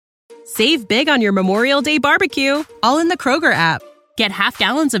Save big on your Memorial Day barbecue, all in the Kroger app. Get half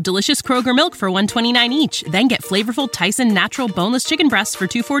gallons of delicious Kroger milk for $1.29 each. Then get flavorful Tyson natural boneless chicken breasts for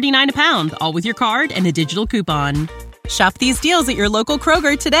 $2.49 a pound, all with your card and a digital coupon. Shop these deals at your local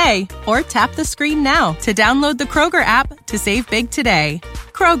Kroger today, or tap the screen now to download the Kroger app to save big today.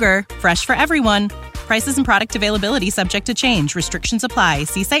 Kroger, fresh for everyone. Prices and product availability subject to change. Restrictions apply.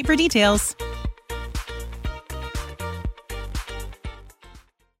 See site for details.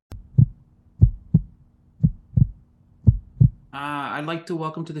 I'd like to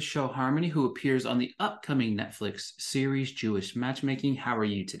welcome to the show Harmonie, who appears on the upcoming Netflix series Jewish Matchmaking. How are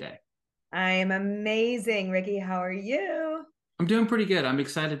you today? I am amazing, Ricky. How are you? I'm doing pretty good. I'm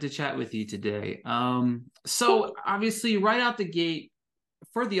excited to chat with you today. So obviously, right out the gate,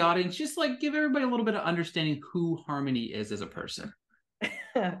 for the audience, just like give everybody a little bit of understanding who Harmonie is as a person.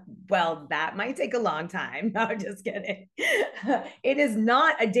 Well, that might take a long time. No, just kidding. It is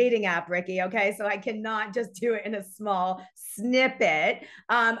not a dating app, Ricky. Okay. So I cannot just do it in a small snippet.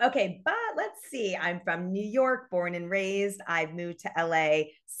 Okay. But let's see. I'm from New York, born and raised. I've moved to LA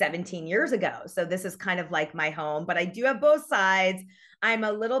 17 years ago. So this is kind of like my home, but I do have both sides. I'm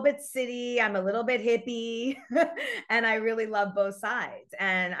a little bit city, I'm a little bit hippie, and I really love both sides.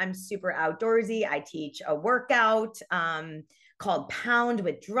 And I'm super outdoorsy. I teach a workout. Called Pound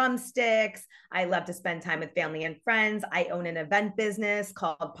with Drumsticks. I love to spend time with family and friends. I own an event business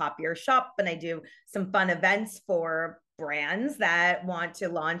called Pop Your Shop, and I do some fun events for brands that want to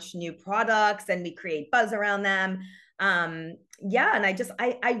launch new products, and we create buzz around them. Yeah, and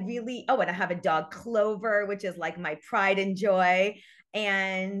I really, and I have a dog, Clover, which is like my pride and joy.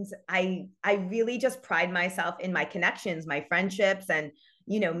 And I really just pride myself in my connections, my friendships, and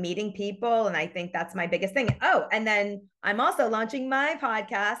meeting people. And I think that's my biggest thing. Oh, and then I'm also launching my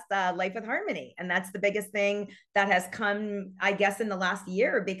podcast, Life with Harmonie. And that's the biggest thing that has come, I guess, in the last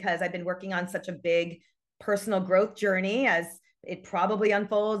year, because I've been working on such a big personal growth journey, as it probably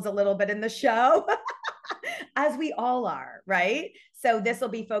unfolds a little bit in the show, as we all are, right? So this will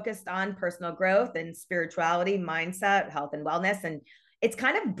be focused on personal growth and spirituality, mindset, health and wellness. And it's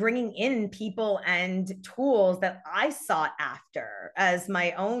kind of bringing in people and tools that I sought after as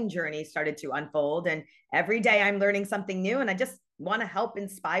my own journey started to unfold. And every day I'm learning something new. And I just want to help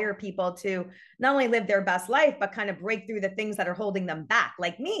inspire people to not only live their best life, but kind of break through the things that are holding them back,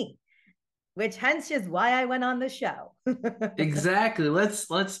 like me, which hence is why I went on the show. Exactly.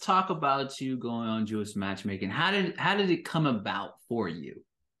 Let's talk about you going on Jewish Matchmaking. How did it come about for you?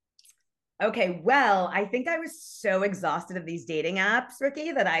 Okay, well, I think I was so exhausted of these dating apps,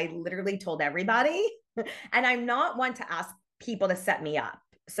 Ricky, that I literally told everybody. And I'm not one to ask people to set me up.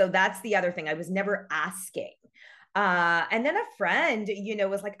 So that's the other thing. I was never asking. And then a friend,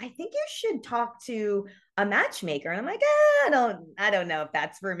 was like, I think you should talk to a matchmaker. And I'm like, I don't know if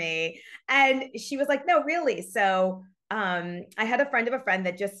that's for me. And she was like, no, really. So I had a friend of a friend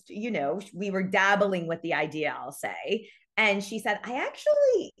that just, we were dabbling with the idea, I'll say. And she said, I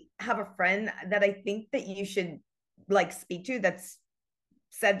actually have a friend that I think that you should speak to, that's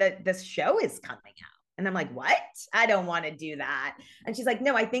said that this show is coming out. And I'm like, what? I don't want to do that. And she's like,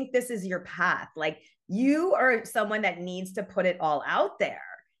 no, I think this is your path. Like, you are someone that needs to put it all out there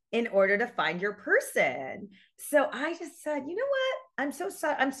in order to find your person. So I just said, you know what?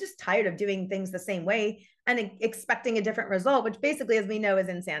 I'm just tired of doing things the same way and expecting a different result, which basically, as we know, is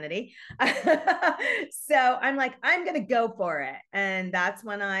insanity. So I'm like, I'm going to go for it. And that's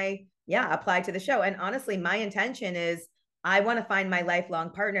when I applied to the show. And honestly, my intention is I want to find my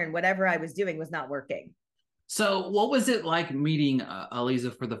lifelong partner, and whatever I was doing was not working. So what was it like meeting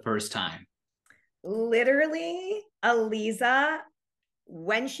Aliza for the first time? Literally, Aliza,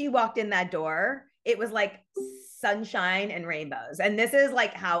 when she walked in that door, it was like sunshine and rainbows. And this is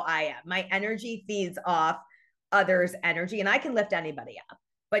like how I am. My energy feeds off others' energy, and I can lift anybody up.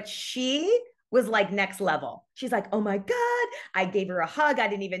 But she was like next level. She's like, oh my God. I gave her a hug. I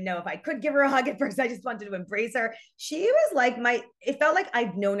didn't even know if I could give her a hug at first. I just wanted to embrace her. She was like it felt like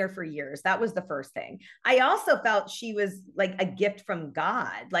I've known her for years. That was the first thing. I also felt she was like a gift from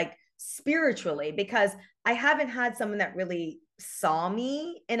God, like spiritually, because I haven't had someone that really saw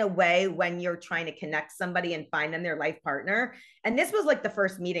me in a way when you're trying to connect somebody and find them their life partner. And this was like the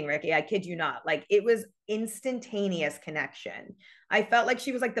first meeting, Ricky. I kid you not. Like, it was instantaneous connection. I felt like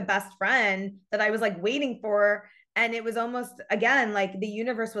she was like the best friend that I was like waiting for. And it was almost, again, like the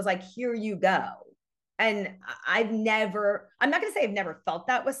universe was like, here you go. And I'm not going to say I've never felt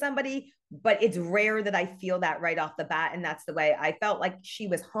that with somebody, but it's rare that I feel that right off the bat. And that's the way I felt. Like she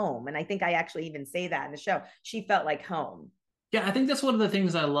was home. And I think I actually even say that in the show. She felt like home. Yeah, I think that's one of the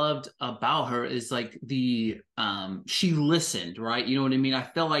things I loved about her is like she listened, right? You know what I mean? I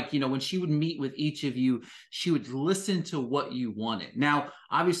felt like, when she would meet with each of you, she would listen to what you wanted. Now,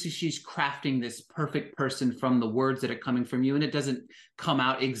 obviously she's crafting this perfect person from the words that are coming from you, and it doesn't come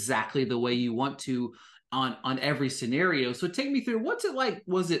out exactly the way you want to on every scenario. So take me through, what's it like,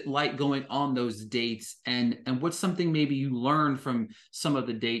 was it like going on those dates, and what's something maybe you learned from some of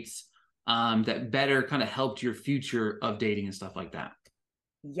the dates that better kind of helped your future of dating and stuff like that?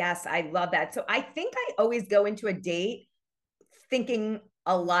 Yes, I love that. So I think I always go into a date thinking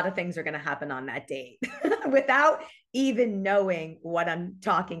a lot of things are going to happen on that date without even knowing what I'm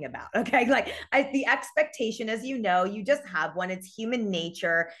talking about. Okay. Like the expectation, as you know, you just have one, it's human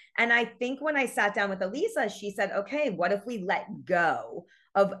nature. And I think when I sat down with Elisa, she said, okay, what if we let go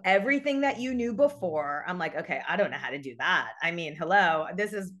of everything that you knew before? I'm like, okay, I don't know how to do that. I mean, hello,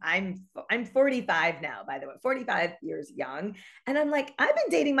 I'm 45 now, by the way, 45 years young. And I'm like, I've been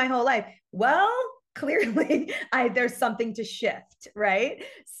dating my whole life. Well, clearly there's something to shift, right?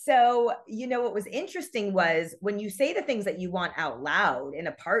 So what was interesting was when you say the things that you want out loud in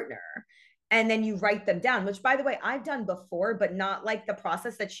a partner and then you write them down, which by the way I've done before, but not like the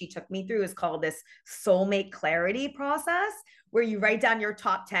process that she took me through is called this soulmate clarity process, where you write down your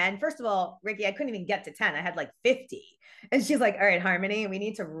top 10. First of all, Ricky, I couldn't even get to 10, I had like 50. And she's like, all right, Harmonie, we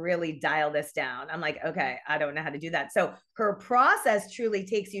need to really dial this down. I'm like, okay, I don't know how to do that. So her process truly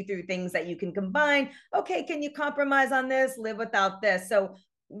takes you through things that you can combine. Okay, can you compromise on this, live without this? So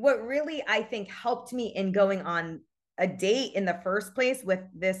what really I think helped me in going on a date in the first place with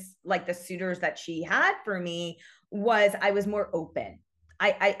this, like the suitors that she had for me, was I was more open.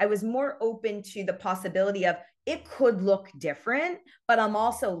 I was more open to the possibility of it could look different, but I'm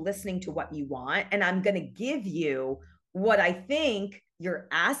also listening to what you want, and I'm going to give you what I think you're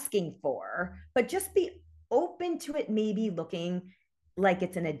asking for, but just be open to it maybe looking like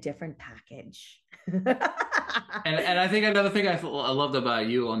it's in a different package. And I think another thing I loved about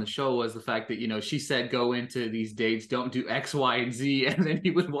you on the show was the fact that, she said go into these dates, don't do X, Y, and Z. And then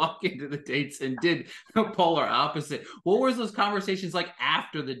he would walk into the dates and did polar opposite. What were those conversations like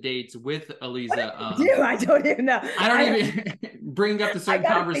after the dates with Eliza? I don't even know. I don't even bring up the certain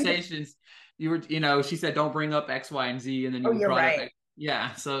conversations. You were, she said don't bring up X, Y, and Z. And then you brought right. up X.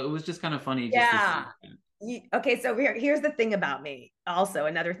 Yeah. So it was just kind of funny. Yeah. Okay, so here's the thing about me. Also,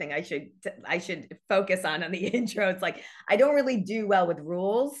 another thing I should focus on the intro. It's like I don't really do well with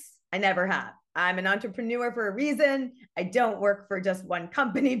rules. I never have. I'm an entrepreneur for a reason. I don't work for just one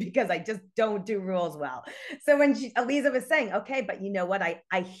company because I just don't do rules well. So when Eliza was saying, okay, but you know what?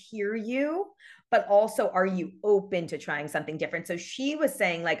 I hear you, but also are you open to trying something different? So she was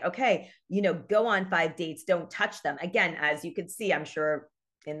saying like, okay, go on 5 dates, don't touch them. Again, as you could see, I'm sure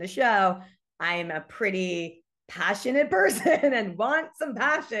in the show, I'm a pretty passionate person and want some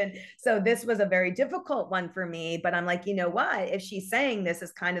passion. So this was a very difficult one for me, but I'm like, you know what? If she's saying this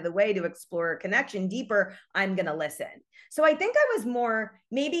is kind of the way to explore a connection deeper, I'm going to listen. So I think I was more,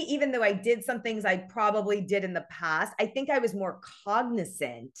 maybe even though I did some things I probably did in the past, I think I was more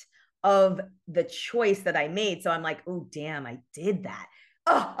cognizant of the choice that I made. So I'm like, oh, damn, I did that.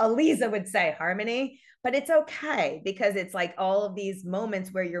 Oh, Eliza would say, Harmonie, but it's okay because it's like all of these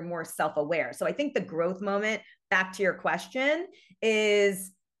moments where you're more self-aware. So I think the growth moment, back to your question,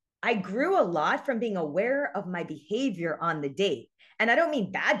 is I grew a lot from being aware of my behavior on the date. And I don't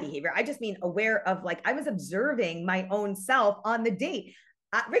mean bad behavior. I just mean aware of, like, I was observing my own self on the date.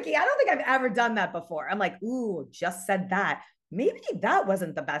 Ricky, I don't think I've ever done that before. I'm like, ooh, just said that. Maybe that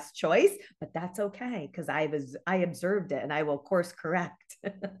wasn't the best choice, but that's okay because I observed it and I will course correct.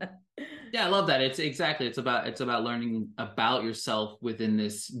 Yeah, I love that. It's about learning about yourself within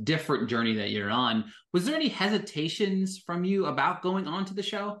this different journey that you're on. Was there any hesitations from you about going on to the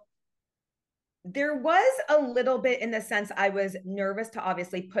show? There was a little bit, in the sense I was nervous to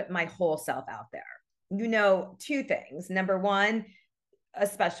obviously put my whole self out there. 2 things. Number one,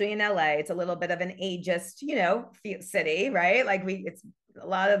 especially in LA, it's a little bit of an ageist, city, right? Like it's a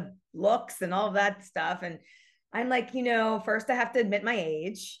lot of looks and all of that stuff. And I'm like, first I have to admit my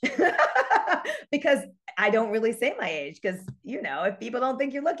age because I don't really say my age because, if people don't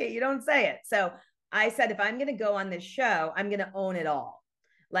think you look it, you don't say it. So I said, if I'm going to go on this show, I'm going to own it all.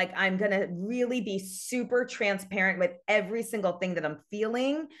 Like I'm going to really be super transparent with every single thing that I'm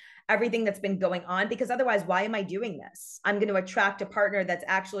feeling, everything that's been going on, because otherwise, why am I doing this? I'm going to attract a partner that's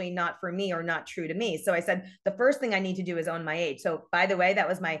actually not for me or not true to me. So I said, the first thing I need to do is own my age. So by the way, that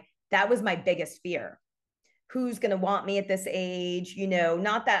was my biggest fear. Who's going to want me at this age?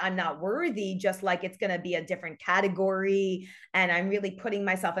 Not that I'm not worthy, just like it's going to be a different category and I'm really putting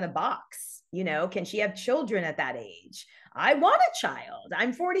myself in a box. Can she have children at that age? I want a child.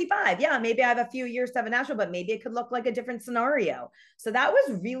 I'm 45. Yeah, maybe I have a few years to have a natural, but maybe it could look like a different scenario. So that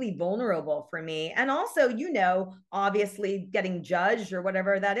was really vulnerable for me. And also, obviously getting judged or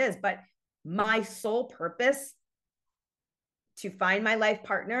whatever that is. But my sole purpose to find my life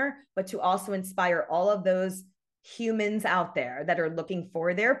partner, but to also inspire all of those humans out there that are looking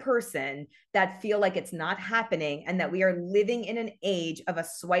for their person, that feel like it's not happening, and that we are living in an age of a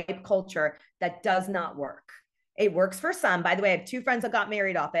swipe culture that does not work. It works for some. By the way, I have 2 friends that got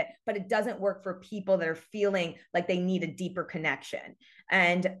married off it, but it doesn't work for people that are feeling like they need a deeper connection.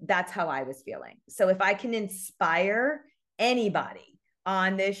 And that's how I was feeling. So if I can inspire anybody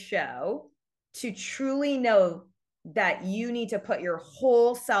on this show to truly know that you need to put your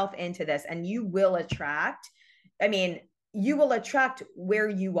whole self into this, and you will attract where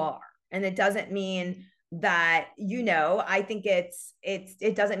you are. And it doesn't mean that, I think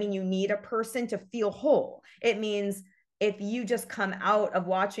it doesn't mean you need a person to feel whole. It means if you just come out of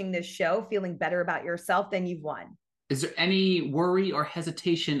watching this show feeling better about yourself, then you've won. Is there any worry or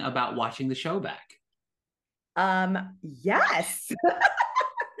hesitation about watching the show back? Yes.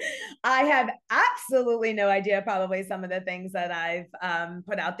 I have absolutely no idea probably some of the things that I've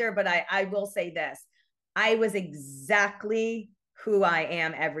put out there, but I will say this. I was exactly who I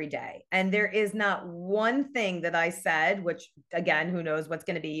am every day. And there is not one thing that I said, which again, who knows what's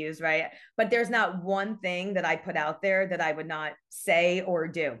going to be used, right? But there's not one thing that I put out there that I would not say or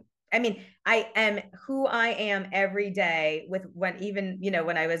do. I mean, I am who I am every day,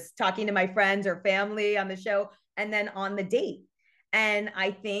 when I was talking to my friends or family on the show, and then on the date. And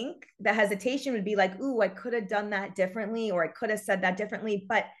I think the hesitation would be like, ooh, I could have done that differently, or I could have said that differently.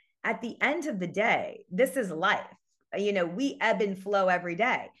 But at the end of the day, this is life. We ebb and flow every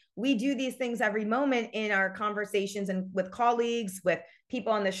day. We do these things every moment in our conversations and with colleagues, with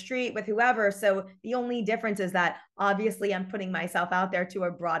people on the street, with whoever. So the only difference is that obviously I'm putting myself out there to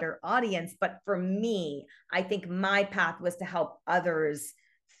a broader audience. But for me, I think my path was to help others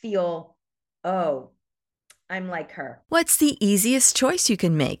feel, oh, I'm like her. What's the easiest choice you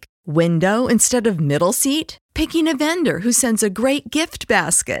can make? Window instead of middle seat? Picking a vendor who sends a great gift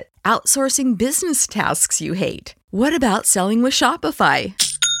basket? Outsourcing business tasks you hate? What about selling with Shopify?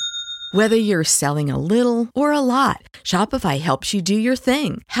 Whether you're selling a little or a lot, Shopify helps you do your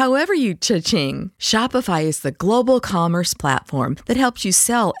thing, however you cha-ching. Shopify is the global commerce platform that helps you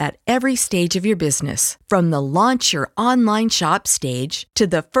sell at every stage of your business. From the launch your online shop stage to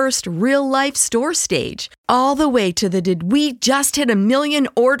the first real-life store stage, all the way to the did we just hit a million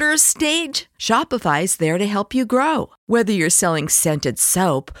orders stage. Shopify's there to help you grow. Whether you're selling scented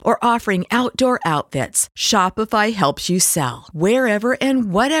soap or offering outdoor outfits, Shopify helps you sell. Wherever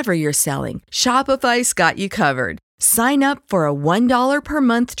and whatever you're selling, Shopify's got you covered. Sign up for a $1 per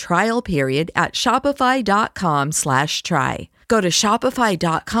month trial period at shopify.com/try. Go to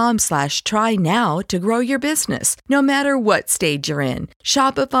shopify.com/try now to grow your business, no matter what stage you're in.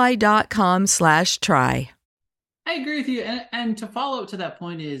 Shopify.com/try. I agree with you. And to follow up to that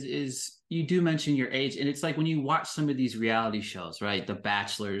point is you do mention your age. And it's like when you watch some of these reality shows, right? The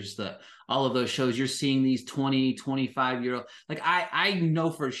Bachelors, all of those shows, you're seeing these 20, 25-year-old. Like I know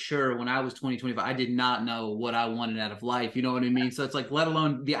for sure when I was 20, 25, I did not know what I wanted out of life. You know what I mean? So it's like, let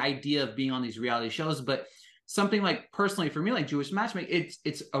alone the idea of being on these reality shows. But something like personally for me, like Jewish Matchmaking,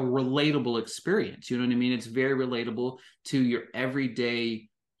 it's a relatable experience. You know what I mean? It's very relatable to your everyday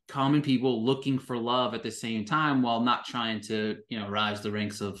common people looking for love at the same time, while not trying to, rise the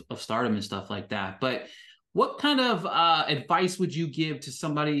ranks of stardom and stuff like that. But what kind of advice would you give to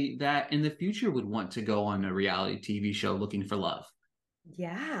somebody that in the future would want to go on a reality TV show looking for love?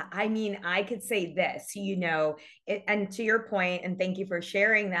 Yeah, I mean, I could say this, and to your point, and thank you for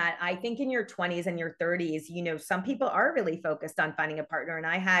sharing that. I think in your 20s and your 30s, some people are really focused on finding a partner. And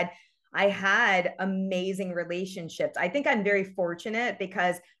I had amazing relationships. I think I'm very fortunate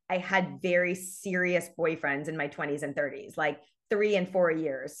because I had very serious boyfriends in my 20s and 30s, like 3 and 4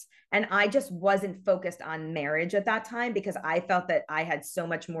 years. And I just wasn't focused on marriage at that time because I felt that I had so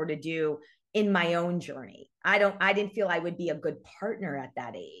much more to do in my own journey. I didn't feel I would be a good partner at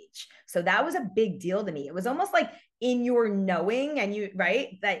that age. So that was a big deal to me. It was almost like in your knowing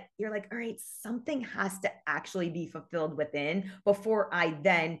that you're like, all right, something has to actually be fulfilled within before I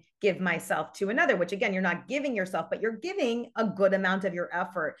then give myself to another, which again, you're not giving yourself, but you're giving a good amount of your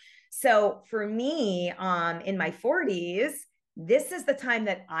effort. So for me, in my 40s, this is the time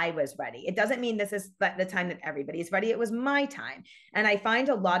that I was ready. It doesn't mean this is the time that everybody's ready. It was my time. And I find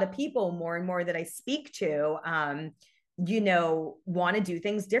a lot of people more and more that I speak to, want to do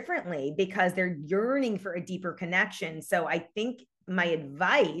things differently because they're yearning for a deeper connection. So I think my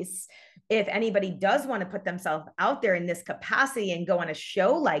advice if anybody does want to put themselves out there in this capacity and go on a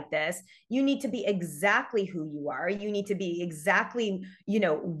show like this, you need to be exactly who you are. You need to be exactly,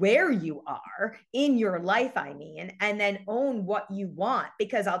 where you are in your life, I mean, and then own what you want.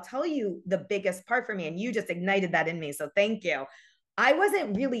 Because I'll tell you the biggest part for me, and you just ignited that in me. So thank you. I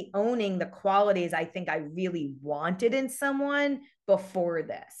wasn't really owning the qualities I think I really wanted in someone before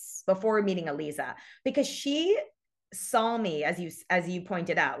meeting Aliza, because she saw me, as you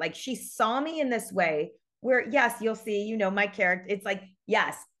pointed out, like she saw me in this way where, yes, you'll see, my character, it's like,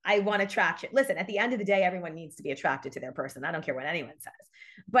 yes, I want attraction. Listen, at the end of the day, everyone needs to be attracted to their person. I don't care what anyone says,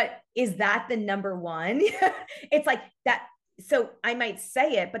 but is that the number one? It's like that. So I might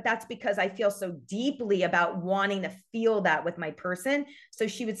say it, but that's because I feel so deeply about wanting to feel that with my person. So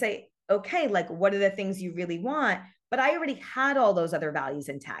she would say, okay, like, what are the things you really want? But I already had all those other values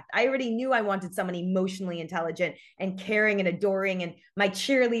intact. I already knew I wanted someone emotionally intelligent and caring and adoring, and my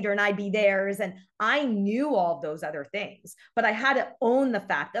cheerleader and I'd be theirs. And I knew all of those other things, but I had to own the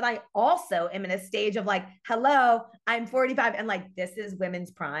fact that I also am in a stage of like, hello, I'm 45 and like, this is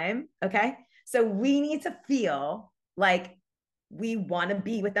women's prime. Okay. So we need to feel like we want to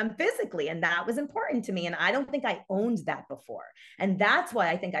be with them physically. And that was important to me. And I don't think I owned that before. And that's why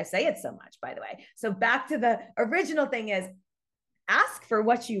I think I say it so much, by the way. So back to the original thing is ask for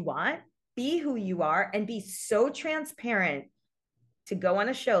what you want, be who you are, and be so transparent to go on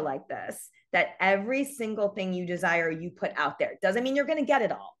a show like this that every single thing you desire, you put out there. Doesn't mean you're going to get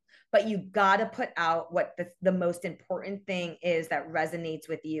it all, but you got to put out what the most important thing is that resonates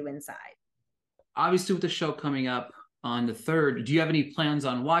with you inside. Obviously, with the show coming up on the 3rd, do you have any plans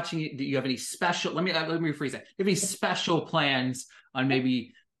on watching it? Do you have any special, let me rephrase that. Do you have any special plans on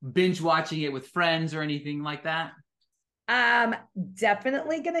maybe binge watching it with friends or anything like that?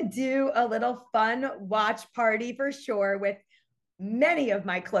 Definitely going to do a little fun watch party for sure with many of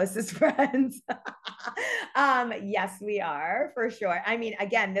my closest friends. Yes, we are for sure. I mean,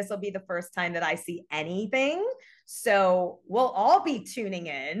 again, this will be the first time that I see anything. So we'll all be tuning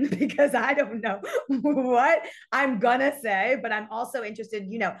in because I don't know what I'm gonna say, but I'm also interested,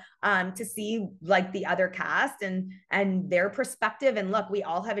 to see like the other cast and their perspective. And look, we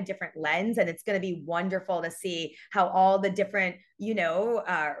all have a different lens, and it's going to be wonderful to see how all the different,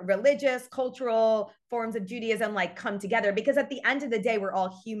 religious, cultural forms of Judaism like come together, because at the end of the day, we're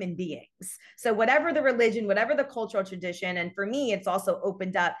all human beings. So whatever the religion, whatever the cultural tradition, and for me, it's also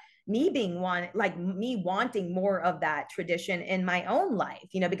opened up me wanting more of that tradition in my own life,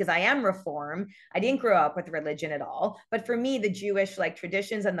 because I am Reform. I didn't grow up with religion at all, but for me, the Jewish like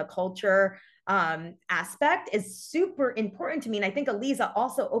traditions and the culture aspect is super important to me. And I think Aliza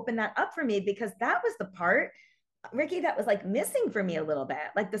also opened that up for me, because that was the part, Ricky, that was like missing for me a little bit.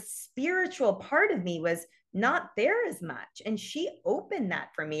 Like the spiritual part of me was not there as much. And she opened that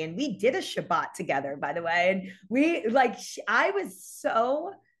for me. And we did a Shabbat together, by the way. And I was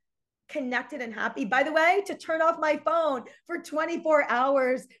so connected and happy, by the way, to turn off my phone for 24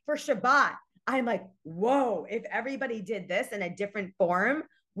 hours for Shabbat. I'm like, whoa, if everybody did this in a different form,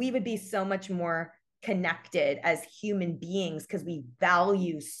 we would be so much more connected as human beings, because we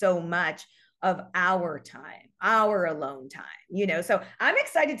value so much of our time, our alone time, so I'm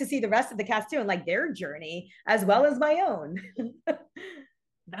excited to see the rest of the cast too, and like their journey as well as my own.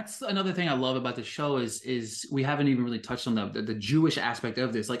 That's another thing I love about the show is we haven't even really touched on the Jewish aspect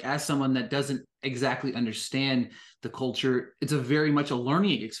of this. Like, as someone that doesn't exactly understand the culture, it's a very much a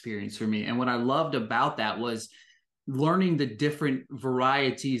learning experience for me. And what I loved about that was learning the different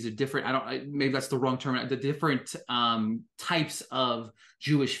varieties of different, maybe that's the wrong term, the different types of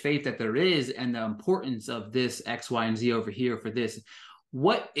Jewish faith that there is, and the importance of this X, Y, and Z over here for this.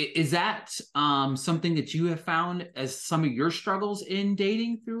 What is that something that you have found as some of your struggles in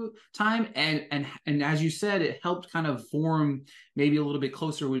dating through time? And as you said, it helped kind of form maybe a little bit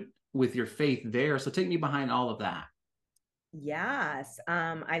closer with your faith there. So take me behind all of that. Yes.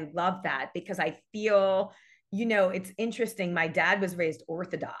 I love that, because I feel, it's interesting. My dad was raised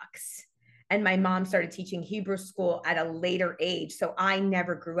Orthodox, and my mom started teaching Hebrew school at a later age. So I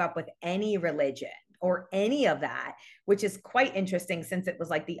never grew up with any religion or any of that, which is quite interesting, since it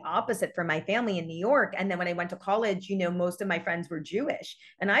was like the opposite for my family in New York. And then when I went to college, most of my friends were Jewish,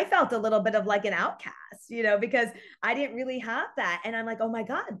 and I felt a little bit of like an outcast, because I didn't really have that. And I'm like, oh my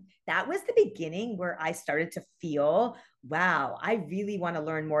God, that was the beginning where I started to feel, wow, I really want to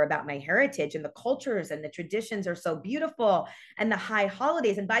learn more about my heritage, and the cultures and the traditions are so beautiful, and the high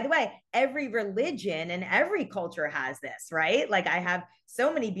holidays. And by the way, every religion and every culture has this, right? Like I have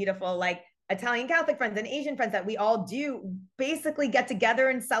so many beautiful, like Italian Catholic friends and Asian friends that we all do basically get together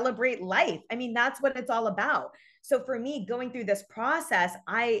and celebrate life. I mean, that's what it's all about. So for me, going through this process,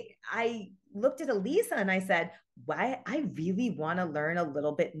 I looked at Elisa and I said, why I really want to learn a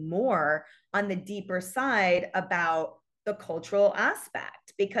little bit more on the deeper side about the cultural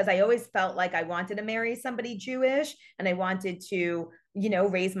aspect, because I always felt like I wanted to marry somebody Jewish and I wanted to,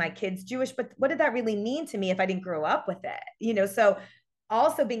 raise my kids Jewish. But what did that really mean to me if I didn't grow up with it? So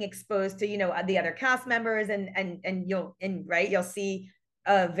also being exposed to, the other cast members and you'll see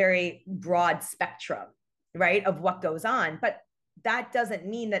a very broad spectrum, right, of what goes on. But that doesn't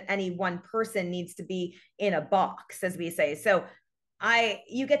mean that any one person needs to be in a box, as we say. So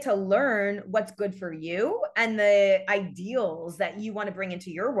you get to learn what's good for you and the ideals that you want to bring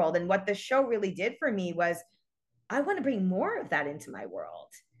into your world. And what the show really did for me was I want to bring more of that into my world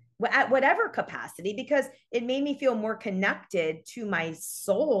at whatever capacity, because it made me feel more connected to my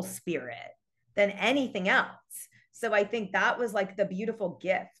soul spirit than anything else. So I think that was like the beautiful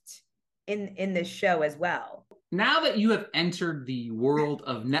gift in this show as well. Now that you have entered the world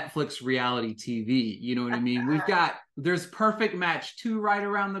of Netflix reality TV, you know what I mean? There's Perfect Match 2 right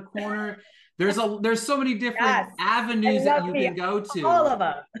around the corner. There's so many different avenues that you can go to. All of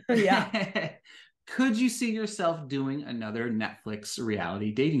them. Yeah. Could you see yourself doing another Netflix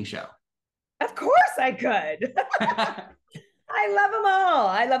reality dating show? Of course I could. I love them all.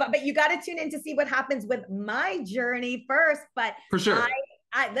 I love it. But you got to tune in to see what happens with my journey first. But for sure.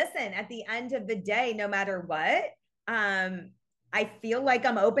 I listen, at the end of the day, no matter what, I feel like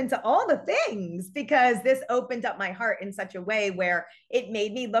I'm open to all the things, because this opened up my heart in such a way where it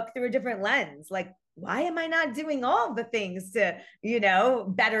made me look through a different lens. Like, why am I not doing all the things to,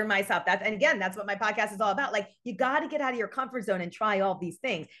 better myself? And again, that's what my podcast is all about. Like, you got to get out of your comfort zone and try all these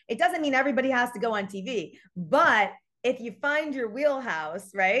things. It doesn't mean everybody has to go on TV, but if you find your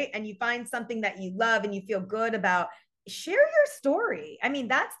wheelhouse, right, and you find something that you love and you feel good about, share your story. I mean,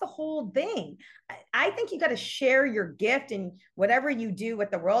 that's the whole thing. I think you got to share your gift and whatever you do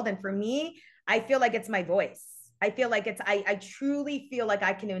with the world. And for me, I feel like it's my voice. I feel like I truly feel like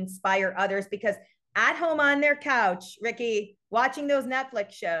I can inspire others, because at home on their couch, Ricky, watching those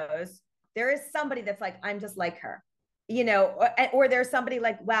Netflix shows, there is somebody that's like, I'm just like her, or there's somebody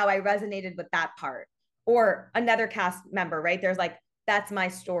like, wow, I resonated with that part. Or another cast member, right? There's like, that's my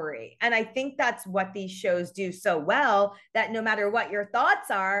story. And I think that's what these shows do so well, that no matter what your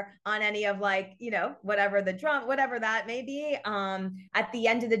thoughts are on any of, like, whatever the drama, whatever that may be, at the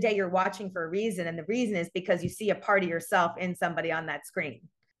end of the day, you're watching for a reason. And the reason is because you see a part of yourself in somebody on that screen.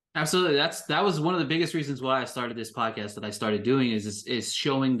 Absolutely. That was one of the biggest reasons why I started this podcast, that I started doing is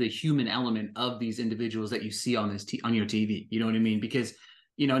showing the human element of these individuals that you see on on your TV. You know what I mean? Because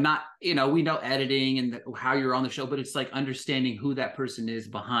we know editing and how you're on the show, but it's like understanding who that person is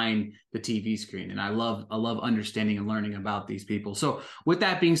behind the TV screen. And I love understanding and learning about these people. So with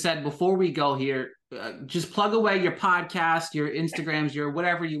that being said, before we go here, just plug away your podcast, your Instagrams, your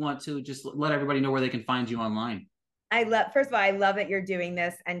whatever you want to. Just let everybody know where they can find you online. First of all, I love that you're doing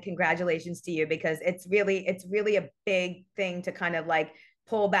this, and congratulations to you, because it's really a big thing to kind of like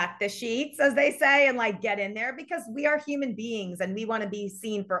pull back the sheets, as they say, and like get in there, because we are human beings and we want to be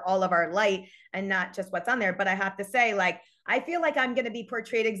seen for all of our light and not just what's on there. But I have to say, like, I feel like I'm going to be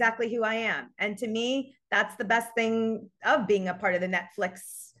portrayed exactly who I am. And to me, that's the best thing of being a part of the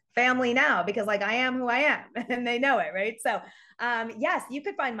Netflix family now, because like I am who I am and they know it. Right. So yes, you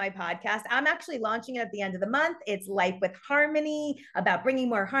could find my podcast. I'm actually launching it at the end of the month. It's Life with Harmonie, about bringing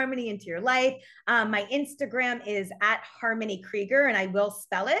more harmony into your life. My Instagram is at Harmonie Krieger, and I will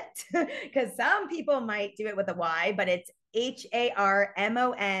spell it because some people might do it with a Y, but it's HARMONIE.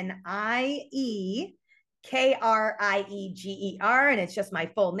 And it's just my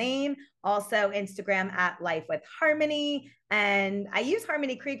full name. Also Instagram at Life with Harmonie. And I use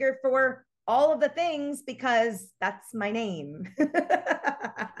Harmonie Krieger for all of the things because that's my name.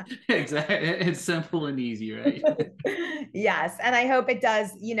 Exactly. It's simple and easy, right? Yes. And I hope it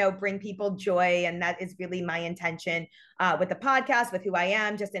does, bring people joy. And that is really my intention with the podcast, with who I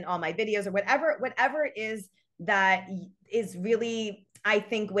am, just in all my videos, or whatever it is that is really, I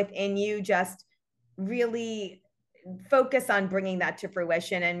think, within you. Just really focus on bringing that to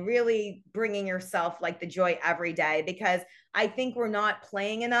fruition and really bringing yourself like the joy every day, because I think we're not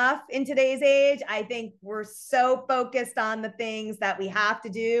playing enough in today's age. I think we're so focused on the things that we have to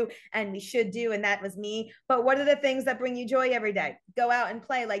do and we should do. And that was me. But what are the things that bring you joy every day? Go out and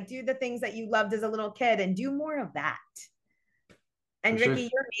play, like do the things that you loved as a little kid and do more of that. And For Ricky, sure.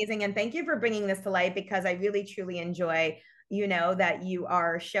 you're amazing. And thank you for bringing this to light, because I really, truly enjoy, that you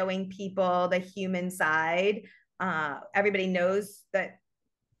are showing people the human side. Everybody knows that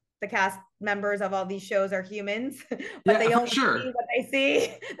the cast members of all these shows are humans, but they only see what they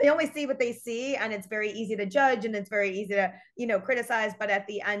see. They only see what they see, and it's very easy to judge, and it's very easy to, criticize. But at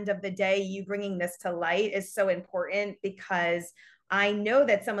the end of the day, you bringing this to light is so important, because I know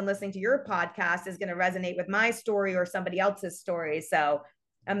that someone listening to your podcast is going to resonate with my story or somebody else's story. So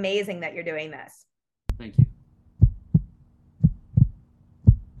amazing that you're doing this. Thank you.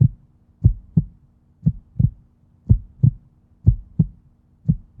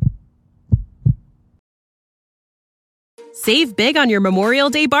 Save big on your Memorial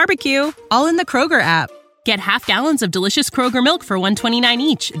Day barbecue, all in the Kroger app. Get half gallons of delicious Kroger milk for $1.29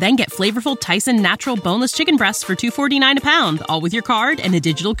 each. Then get flavorful Tyson natural boneless chicken breasts for $2.49 a pound, all with your card and a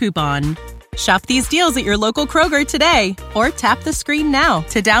digital coupon. Shop these deals at your local Kroger today, or tap the screen now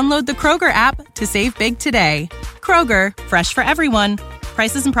to download the Kroger app to save big today. Kroger, fresh for everyone.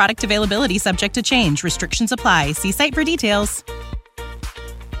 Prices and product availability subject to change. Restrictions apply. See site for details.